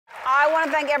I want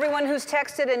to thank everyone who's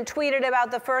texted and tweeted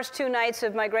about the first 2 nights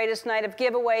of my greatest night of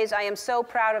giveaways. I am so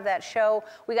proud of that show.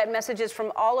 We got messages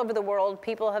from all over the world.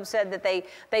 People have said that they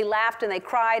laughed and they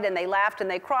cried and they laughed and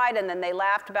they cried and then they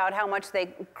laughed about how much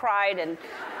they cried and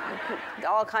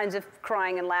all kinds of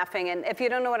crying and laughing. And if you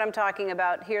don't know what I'm talking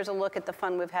about, here's a look at the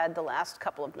fun we've had the last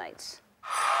couple of nights.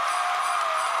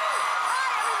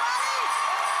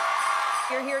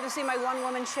 You're here to see my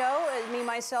one-woman show, me,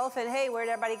 myself, and hey, where'd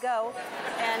everybody go?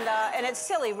 And it's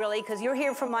silly, really, because you're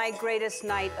here for my greatest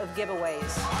night of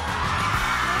giveaways.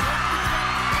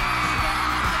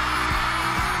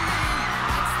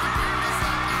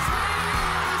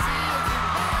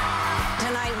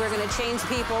 Tonight, we're going to change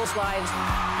people's lives.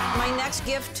 My next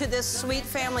gift to this sweet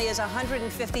family is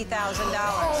 $150,000.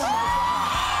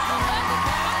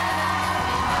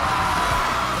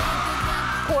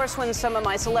 Of course, when some of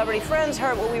my celebrity friends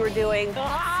heard what we were doing,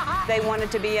 they wanted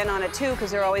to be in on it too,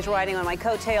 because they're always riding on my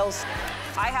coattails.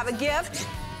 I have a gift.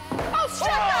 Oh,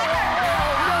 shut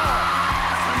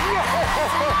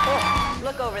up!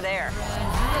 Look over there.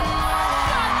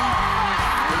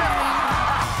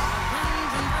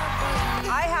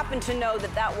 I happen to know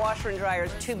that that washer and dryer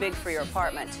is too big for your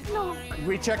apartment. No.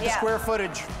 We checked the square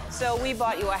footage. So we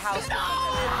bought you a house.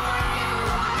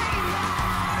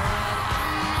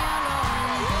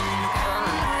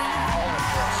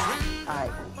 Hi.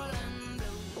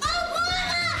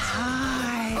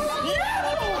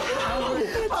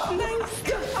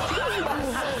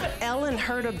 Ellen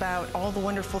heard about all the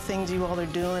wonderful things you all are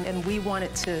doing, and we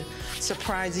wanted to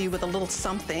surprise you with a little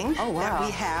something that we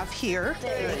have here.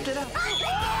 Lift it up.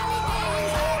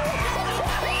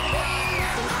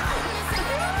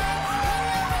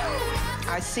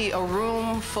 I see a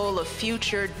room full of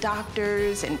future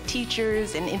doctors and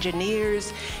teachers and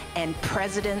engineers and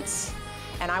presidents.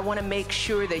 And I want to make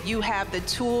sure that you have the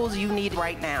tools you need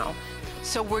right now.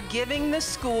 So we're giving the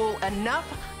school enough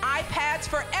iPads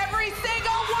for every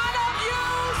single one of you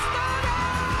students!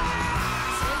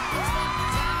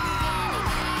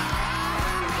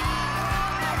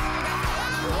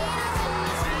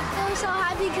 I'm so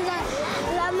happy because I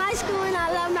love my school and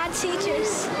I love my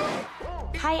teachers.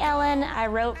 Hi, Ellen. I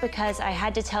wrote because I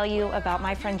had to tell you about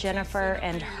my friend Jennifer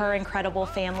and her incredible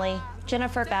family.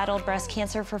 Jennifer battled breast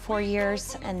cancer for 4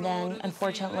 years, and then,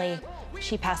 unfortunately,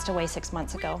 she passed away 6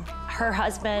 months ago. Her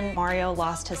husband, Mario,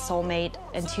 lost his soulmate,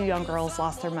 and 2 young girls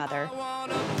lost their mother.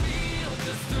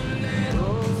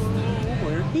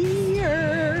 We're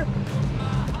here.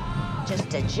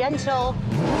 Just a gentle...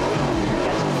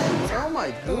 Oh,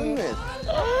 my goodness.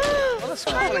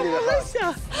 How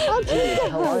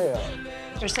are you?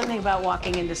 There's something about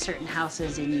walking into certain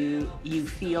houses and you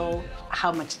feel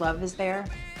how much love is there,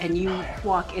 and you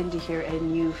walk into here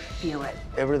and you feel it.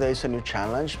 Every day is a new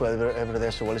challenge, but every day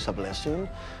as well is a blessing.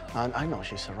 And I know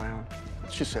she's around.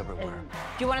 She's everywhere.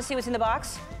 Do you want to see what's in the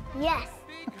box? Yes.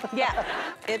 Yeah.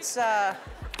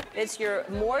 It's your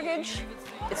mortgage.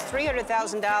 It's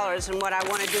 $300,000, and what I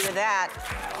want to do with that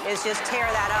is just tear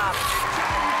that up.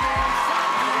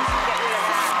 Get rid of that.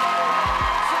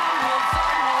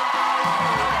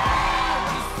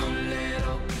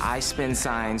 I spin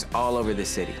signs all over the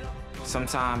city.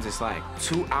 Sometimes it's like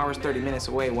 2 hours, 30 minutes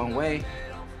away one way,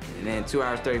 and then 2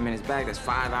 hours, 30 minutes back, that's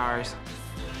 5 hours.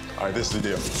 All right, this is the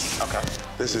deal. Okay.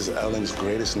 This is Ellen's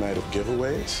greatest night of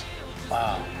giveaways.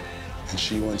 Wow. And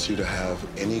she wants you to have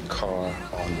any car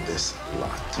on this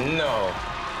lot. No.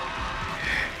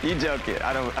 You joking.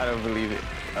 I don't believe it.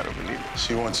 I don't believe it.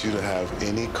 She wants you to have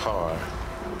any car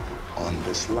on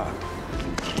this lot.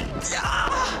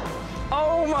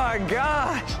 Oh my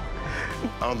gosh.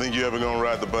 I don't think you're ever gonna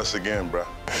ride the bus again, bro.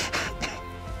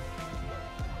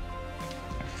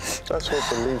 That's what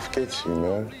belief gets you,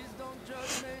 man.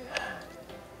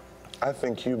 I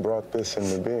think you brought this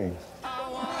into being.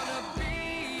 I'm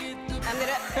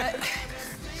gonna...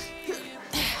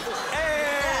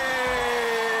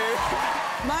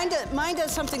 Mine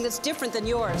does something that's different than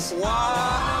yours.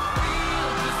 Wow.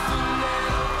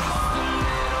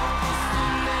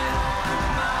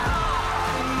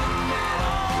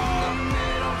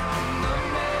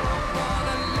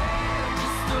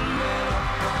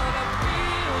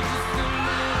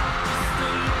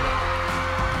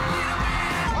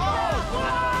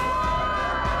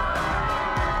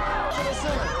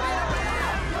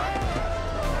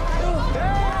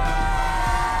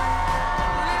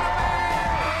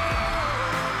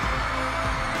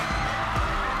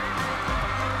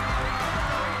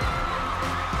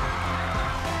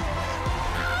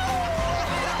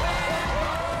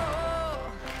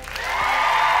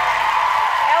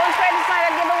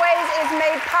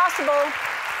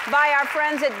 by our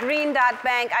friends at Green Dot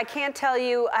Bank. I can't tell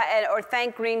you or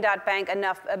thank Green Dot Bank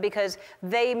enough because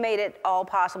they made it all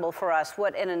possible for us.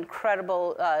 What an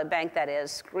incredible bank that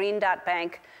is. Green Dot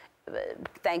Bank,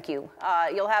 thank you.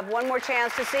 You'll have one more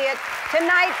chance to see it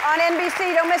tonight on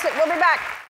NBC. Don't miss it. We'll be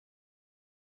back.